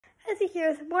guys,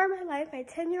 here's more of my life, my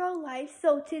 10-year-old life.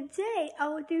 So today I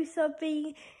will do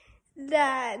something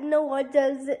that no one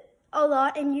does a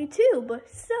lot in YouTube.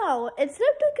 So instead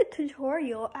of doing a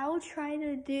tutorial, I will try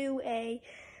to do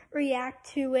react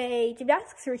to a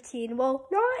gymnastics routine. Well,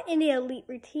 not in the elite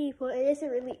routine, well, it is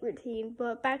an elite routine,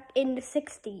 but back in the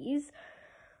 60s.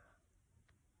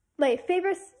 My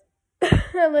favorite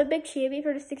Olympic champion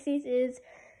for the 60s is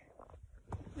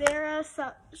Vera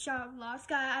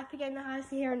Caslavska. I think I know how to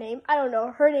say her name. I don't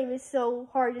know. Her name is so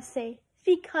hard to say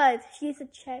because she's a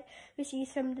Czech.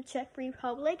 She's from the Czech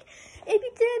Republic. If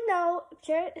you didn't know,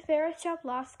 Vera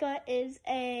Caslavska is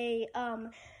a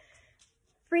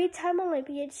three-time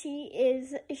Olympian. She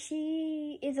is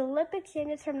Olympic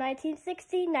champion from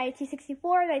 1960,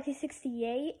 1964,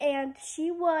 1968, and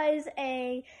she was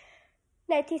a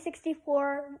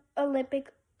 1964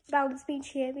 Olympic balance beam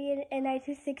champion and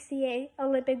 1968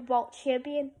 Olympic vault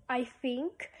champion, I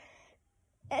think.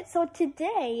 And so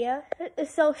today,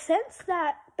 since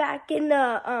that back in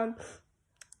the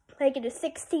like in the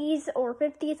 60s or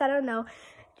 50s, I don't know,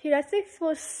 gymnastics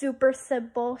was super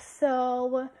simple.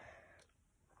 So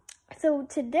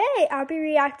today I'll be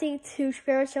reacting to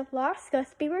Vera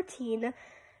Caslavska's beam routine.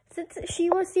 Since she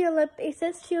was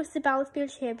the balance beam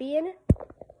champion,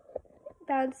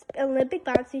 Olympic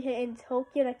balance beam in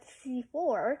Tokyo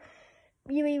 1964,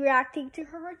 you'll be reacting to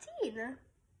her routine.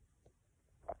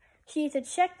 She's a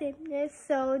Czech gymnast,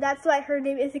 so that's why her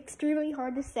name is extremely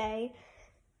hard to say.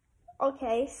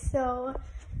 Okay, so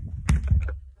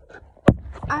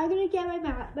I'm gonna get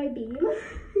my beam.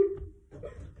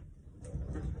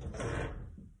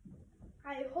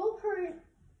 I hope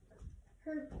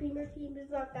her beam routine is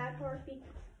not that hard.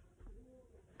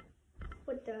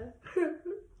 What the?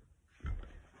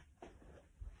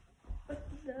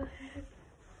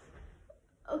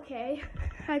 Okay,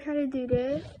 I try to do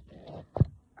this.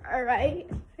 Alright,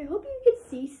 I hope you can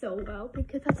see so well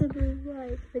because that's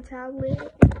like the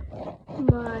tablet.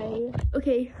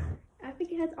 Okay, I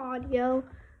think it has audio.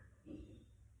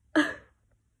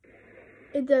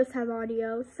 It does have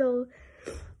audio, so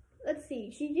let's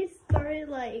see. She just started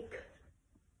like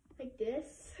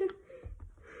this.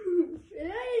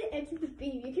 And I entered the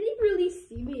beam. You can't even really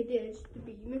see me at the edge of the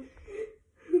beam.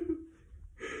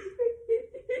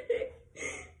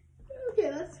 Okay,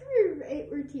 that's her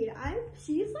routine.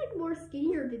 She's like more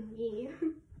skinnier than me.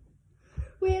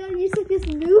 Wait, I used to just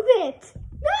move it.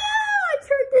 No, I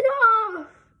turned it off.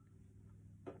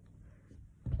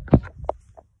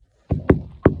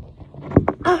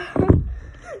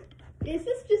 This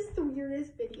is just the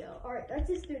weirdest video. Alright, let's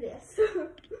just do this.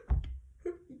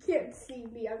 You can't see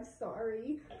me, I'm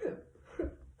sorry.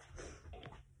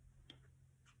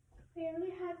 Wait, let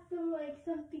me have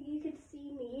something you can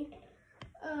see me.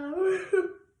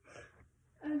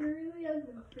 I really have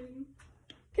nothing.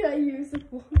 Can I use the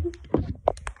phone?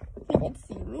 You can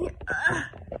see me.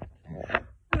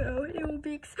 No, it will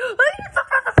be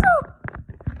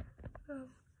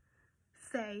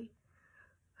say.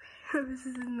 This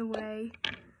is in the way.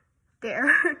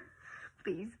 There.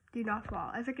 Please do not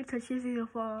fall. If I can touch this, you'll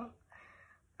fall.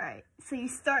 Alright, so you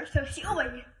start. So she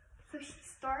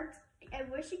starts. I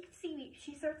wish you could see me.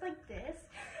 She starts like this.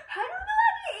 I don't know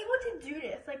how to be able to do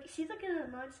this. Like she's like in a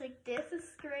lunge, like this is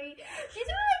straight. She's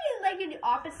doing like in the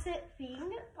opposite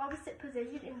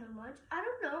position in the lunge. I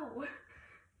don't know.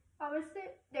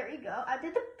 Opposite. There you go. I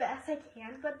did the best I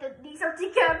can, but these are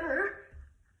together.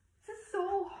 This is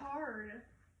so hard.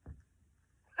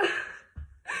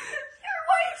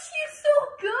 Why is she so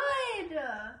good?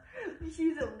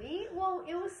 She's elite. Well,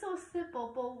 it was so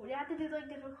simple, but we had to do like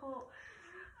difficult.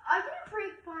 I didn't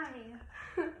break my.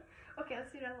 Okay,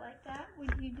 let's do that like that.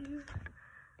 What do you do?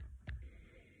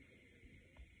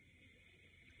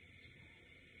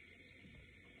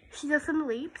 She does some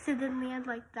leaps and then land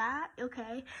like that.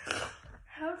 Okay.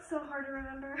 That was so hard to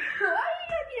remember. I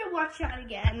need to watch that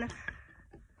again.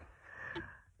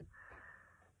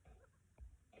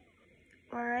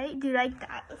 Alright, do like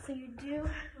that. So you do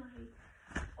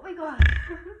like, oh my god.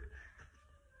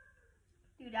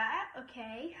 Do that,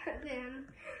 okay. Then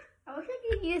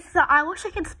I wish I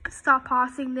could stop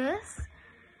pausing this.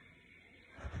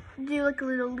 Do like a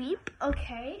little leap,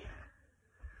 okay.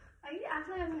 I feel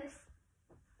like I'm gonna.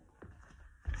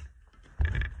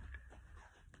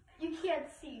 You can't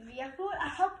see me.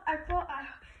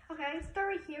 Okay, I start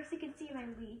right here so you can see my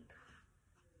leap.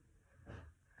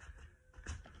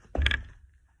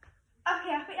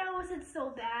 Okay, I think that wasn't so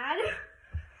bad.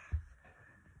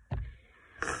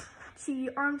 See,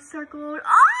 arm circled.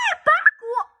 Oh, back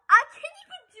walk. I can't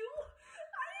even do.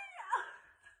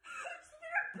 She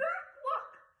did a back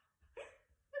walk.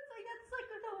 That's like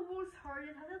the most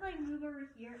hardest. I have to like move over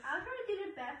here. I'll try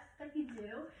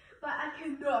do, but I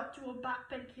cannot do a back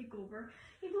bend kick over.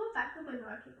 You do a back bend, but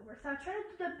not a kick over. So I'm trying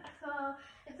to do the,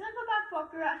 instead of a back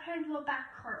walker, I'm trying to do a back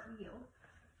cartwheel.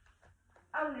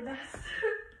 I'm the best.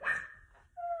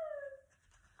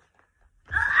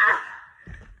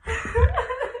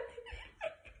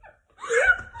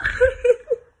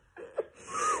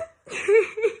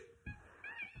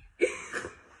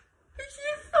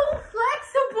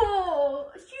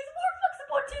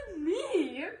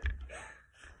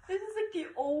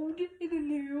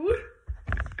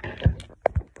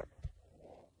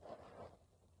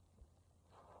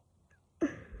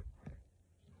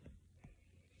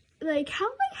 Like how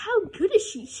good is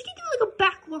she? She can do like a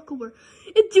back walkover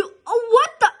and do what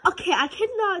the? Okay, I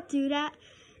cannot do that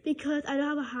because I don't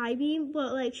have a high beam.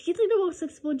 But like she's like the most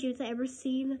flexible gymnast I've ever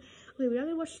seen. Wait, we're not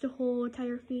gonna watch the whole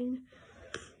entire thing.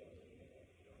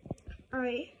 All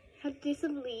right, have to do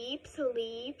some leaps.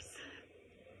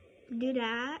 Do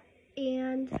that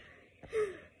and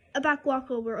a back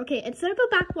walkover. Okay, instead of a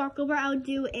back walkover, I'll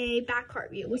do a back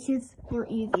cartwheel, which is more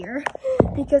easier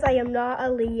because I am not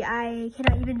elite. I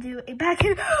cannot even do a back.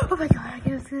 Oh my god, I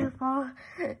can't see the fall.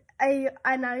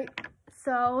 I'm not.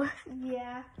 So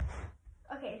yeah.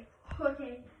 Okay. Let's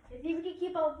see if we can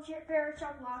keep up with Vera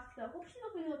Caslavska. Hope she's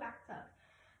not gonna do a back tuck.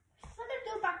 She's not gonna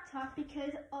do a back tuck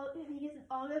because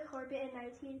Olga Corbett in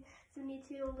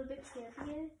 1972 Olympic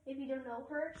champion. If you don't know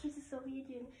her, she's a Soviet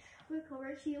gym.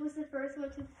 She was the first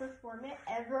one to perform it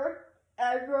ever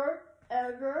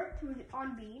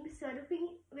on beam. So I don't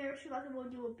think Vera Caslavska will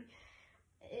do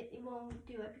it won't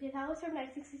do it because that was from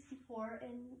 1964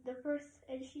 and the first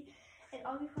and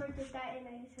Olga Corbett did that in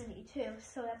 1972.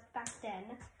 So that's back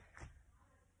then.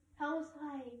 That was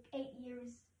like 8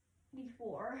 years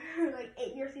before, like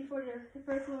 8 years before the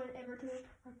first woman ever to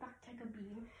back take a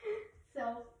beam.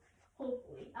 So.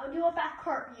 Hopefully. I'll do a back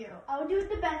cartwheel. I'll do it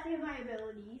the best of my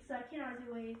ability, so I cannot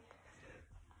do a...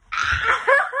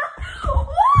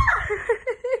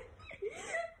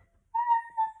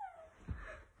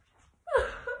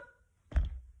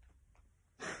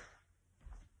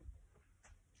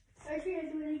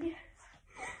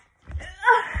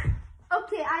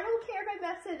 Okay, I don't care if I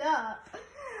mess it up.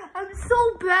 I'm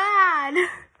so bad.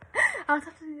 I'll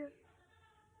have to do it.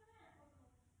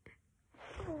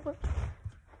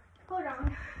 Hold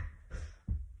on.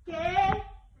 Okay.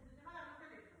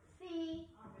 See.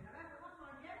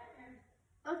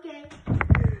 Okay.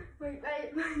 Wait,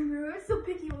 my room is so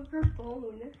picky with her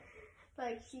phone.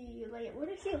 Like where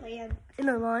did she land? In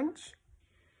a lunch?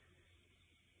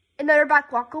 Another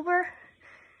back walkover.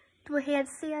 Do a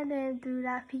handstand and do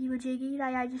that picky with jiggy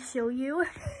that I just showed you.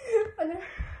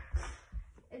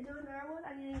 And do another one.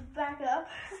 I need to back up.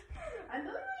 I'm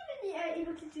not even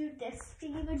able to do this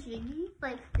thingy majiggy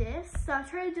like this. So I'm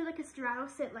trying to do like a straddle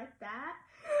sit like that.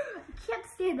 I can't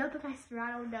stand up if I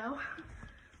straddle though.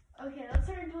 Okay, let's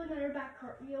try to do another back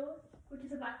cartwheel, which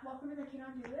is a back walkover. I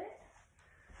cannot do it.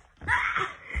 Ah!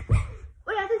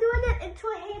 Wait, I have to do it into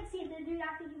a handstand and do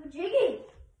that thingy majiggy.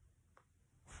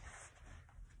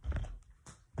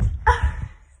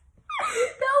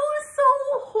 That was so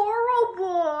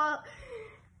horrible.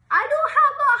 I don't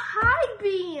have a high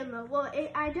beam. Well,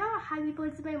 I don't have a high beam, but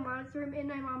it's in my mom's room, and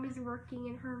my mom is working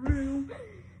in her room.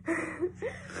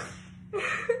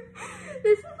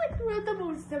 This is like one of the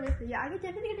most dumbest. Yeah, I'm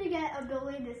definitely gonna get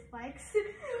ability dislikes.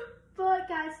 But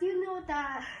guys, you know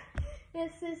that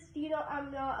this is,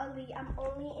 I'm not elite. I'm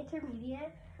only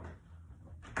intermediate.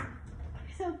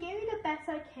 So give me the best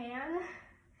I can.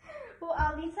 Well,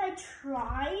 at least I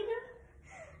tried.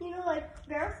 Like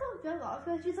Vera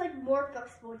Caslavska, she's like more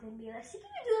flexible than me. Like she can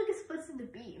even do like a splits in the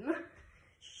beam.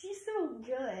 She's so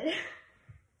good.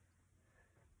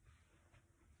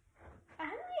 I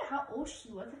don't know how old she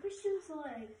was. I think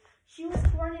she was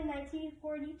born in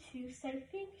 1942, so I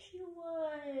think she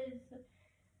was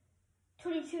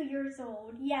 22 years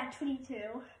old. Yeah,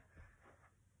 22.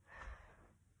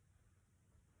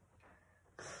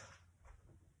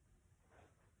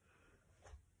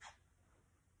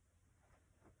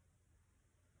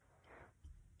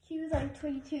 She was like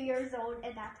 22 years old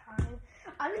at that time.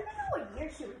 I don't even know what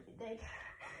year she was like.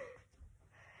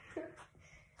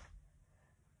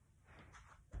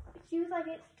 She was like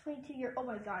 22 years. Oh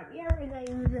my god, we are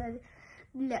in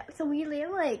no. So we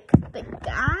land like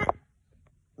that.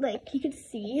 Like you can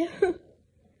see.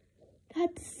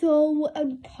 That's so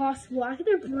impossible. I'm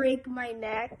gonna break my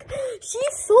neck.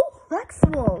 She's so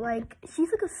flexible. Like she's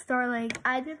like a star. Like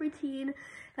I did routine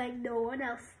like no one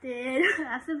else did.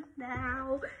 As of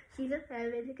now, she's a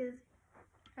fan because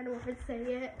I don't want to say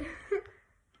it.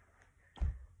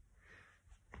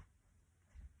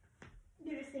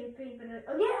 Do the same thing, but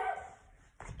oh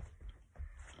yes!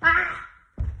 Ah!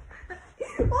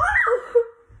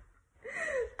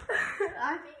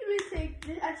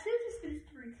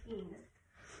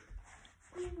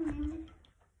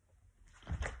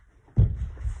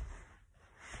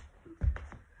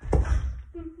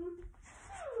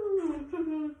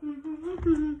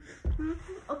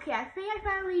 I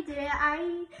finally did it.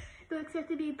 I don't expect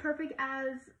to be perfect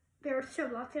as Vera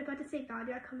Caslavska. About to say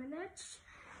Nadia Kamenich.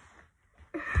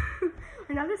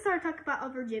 And I'm gonna start talking about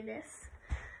other gymnasts.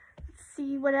 Let's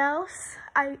see what else.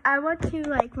 I want to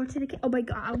like go to the. Oh my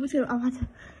god! I want to.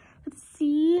 Let's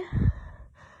see.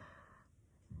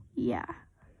 Yeah.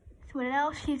 So what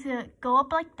else? She's gonna go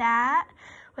up like that.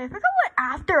 Wait, I forgot what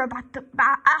after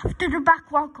the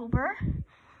back walkover.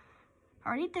 I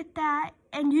already did that.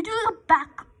 And you do the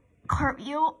back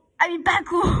cartwheel. I mean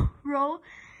back roll.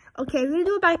 Okay, we're gonna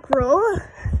do a back roll.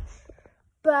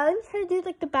 But I'm trying to do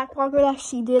like the back walker that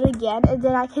she did again, and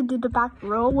then I can do the back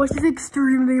roll, which is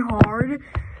extremely hard.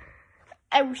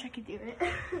 I wish I could do it.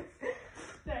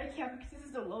 But I can't because this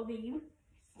is a low beam.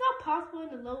 It's not possible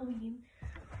in the low beam.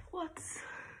 What?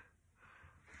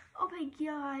 Oh my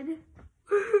god.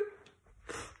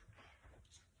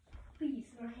 Please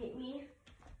don't hate me.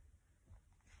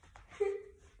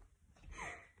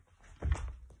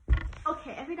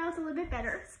 Okay, I think that was a little bit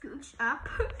better. Scooch up.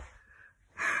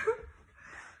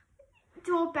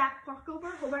 Do a back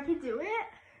walkover. Hope I can do it.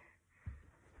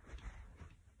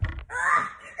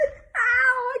 Ah!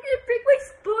 Ow! I didn't break my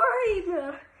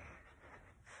spine.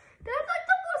 That's like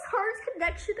the most hardest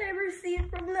connection I ever seen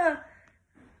from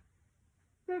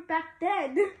back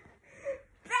then.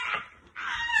 Ah!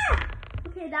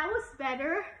 Okay, that was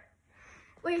better.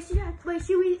 Wait, she stands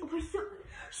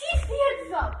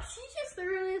up. She just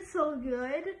literally is so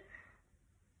good.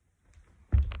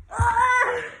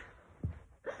 Ah!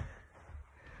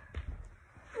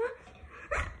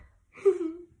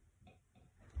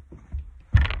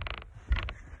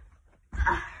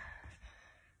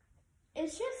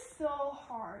 It's just so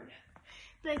hard.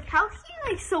 Like, how she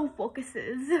like so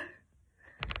focuses.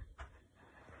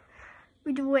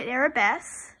 We do it our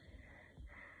best.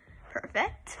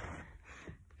 Perfect.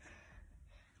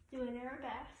 Do it our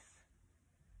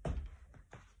best.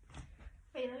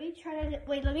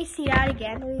 Wait, let me see that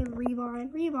again. Let me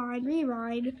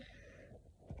rewind.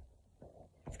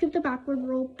 Skip the backward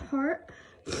roll part.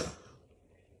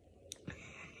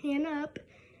 Hand up.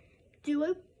 Do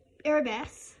it our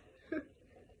best.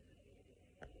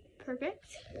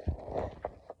 Perfect.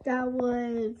 That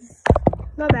was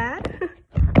not bad.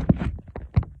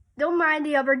 Don't mind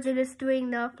the other gymnast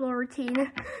doing the floor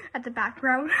routine at the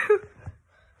background.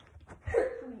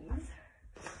 Please.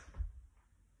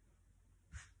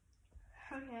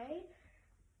 Okay.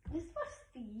 This must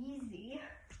be easy.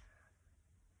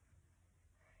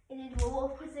 And then do a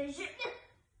wolf position.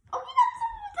 Oh,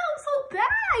 that was so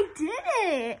bad. I did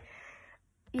it.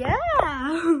 Yeah.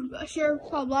 Sure,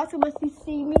 lots of us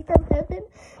see me from heaven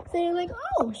saying like,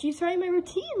 oh, she's trying my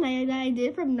routine that I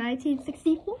did from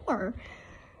 1964.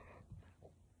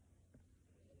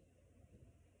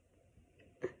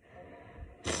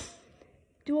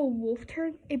 Do a wolf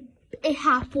turn, a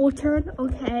half wolf turn,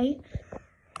 okay.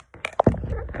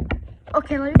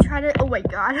 Okay, let me try to, oh my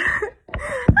god. Ah!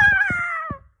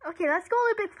 Okay, let's go a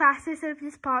little bit faster so if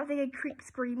this pause, I can keep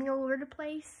screaming all over the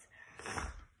place.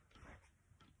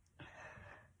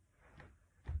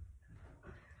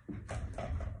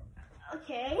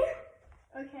 Okay,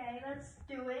 let's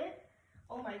do it.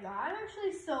 Oh my god, I'm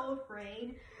actually so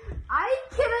afraid. I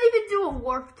cannot even do a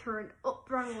warp turn. Oh,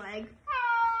 wrong leg.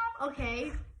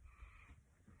 Okay.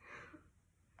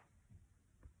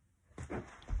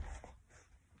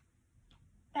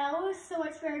 That was so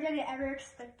much better than I ever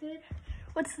expected.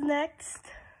 What's next?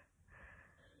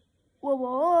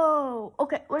 Whoa.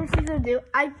 Okay, what is she gonna do?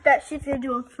 I bet she's gonna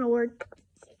do a forward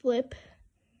flip.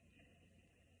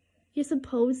 Get some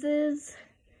poses.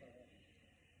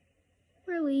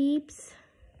 Leaps.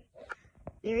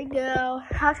 There you go.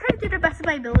 I'll try to do the best of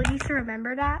my abilities to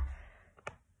remember that.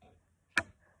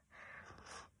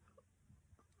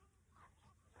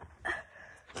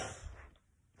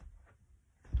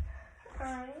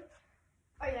 Alright,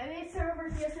 I made some over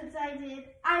here since I did.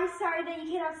 I'm sorry that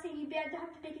you cannot see me, but I don't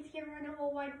have to make it together in the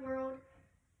whole wide world.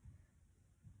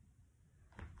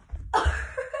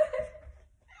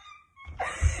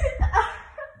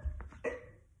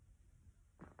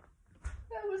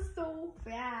 So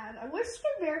bad. I wish she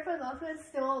could verify Lava is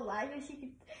still alive and she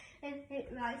could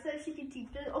so she can teach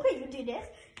it. Okay, you do this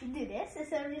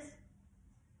instead of just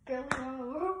barely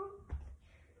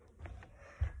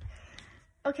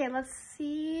Okay, let's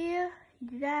see.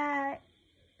 Do that.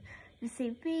 The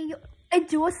same thing. And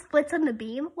do a splits on the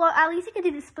beam. Well, at least you can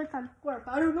do the splits on floor,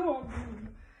 but I don't know on beam.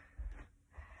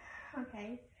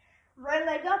 Okay. Right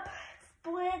leg up,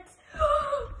 split.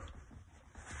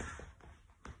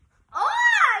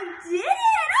 I did it!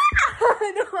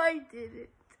 No, I didn't.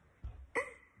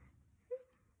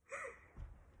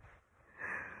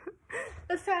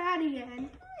 Let's try that again.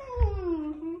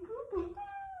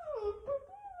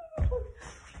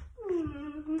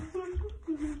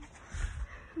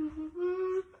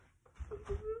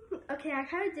 okay, I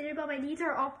kind of did it, but my knees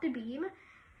are off the beam,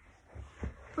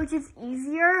 which is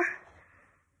easier.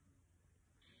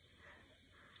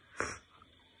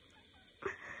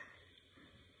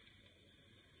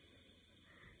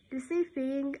 The same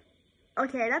thing.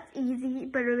 Okay, that's easy,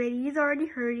 but my knee's already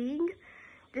hurting.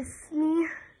 This knee,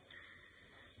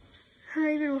 I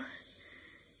don't even,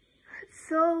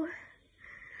 so,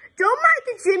 don't mind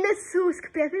the gymnast who's,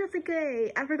 I think that's like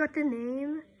I forgot the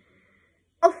name.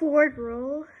 A forward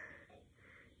roll.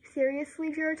 Seriously,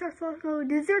 Vera Caslavska,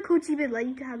 does your coach even let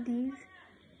you to have these?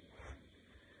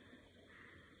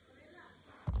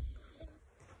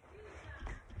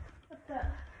 What the?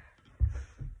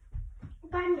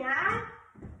 Bañar.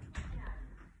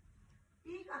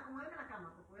 Y acomódeme la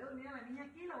cama, porque voy a dormir a la niña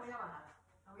aquí y la voy a bajar.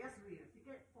 La voy a subir. Así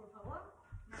que, por favor,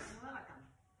 me acomoda la cama.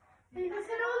 Hay que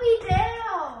hacer un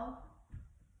video.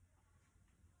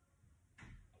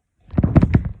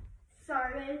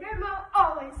 Sorry, my grandma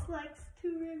always likes to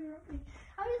interrupt me.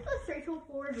 I just go straight to a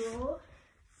forward roll.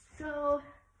 So,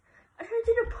 I'm trying to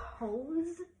do the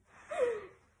pose.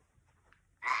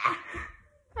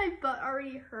 My butt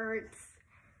already hurts.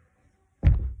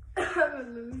 I'm a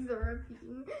loser.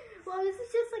 Well, this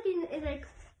is just like in like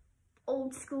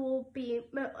old school beam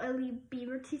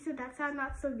routine, so that's why I'm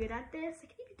not so good at this. I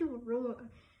can even do a roll,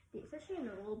 especially in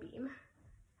a roll beam.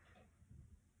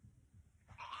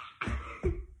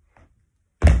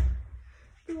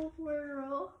 Do a forward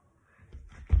roll.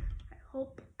 I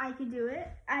hope I can do it.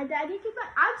 I'm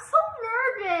so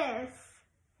nervous.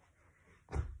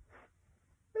 I'm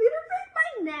gonna break my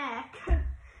neck.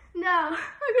 No,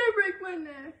 I'm gonna break my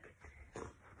neck.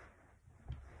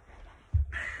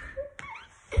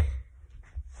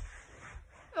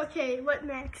 Okay, what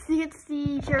next? You get to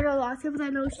see Vera Caslavska because I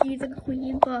know she's a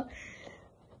queen, but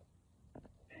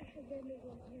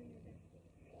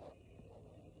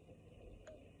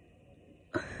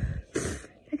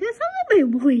I guess sound like my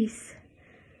voice.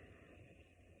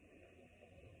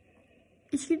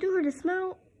 Is she do her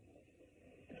dismount?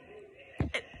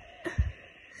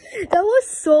 That was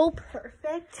so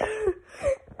perfect.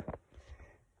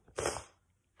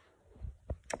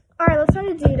 Alright, let's try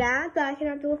to do that. But I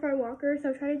cannot do it with our walker, so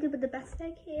I'm trying to do it the best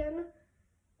I can.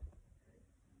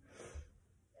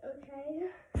 Okay.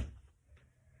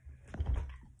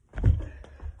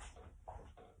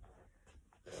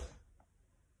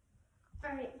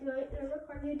 Alright, do it. The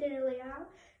record you did a layout.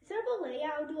 Instead of a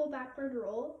layout, I'll do a backward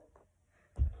roll.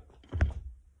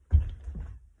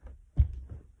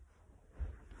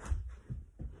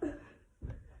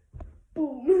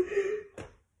 Boom.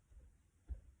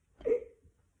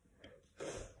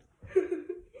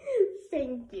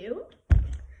 Thank you.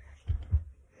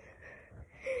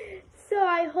 So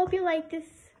I hope you like this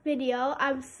video.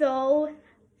 I'm so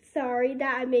sorry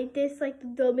that I made this like the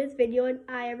dumbest video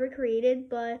I ever created,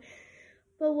 but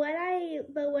when I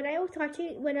was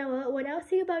watching when I was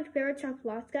thinking about Vera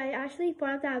Caslavska, I actually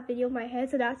thought of that video in my head,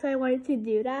 so that's why I wanted to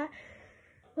do that.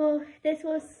 Well, this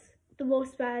was the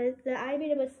most bad that I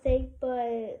made a mistake,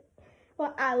 but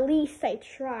well, at least I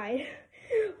tried.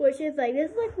 Which is like,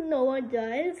 this is like no one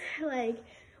does, like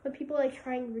when people like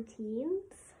trying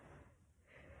routines,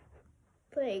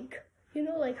 like, you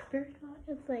know, like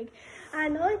it's like, I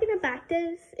know like in the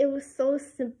practice it was so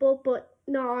simple, but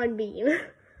not on me.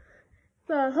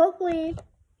 But hopefully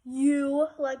you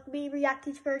like me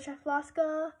reacting to Vera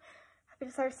Caslavska. Happy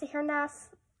to start to see her now.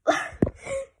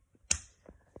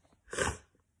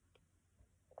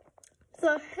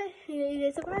 So,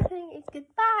 anyways, so I think it's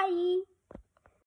goodbye.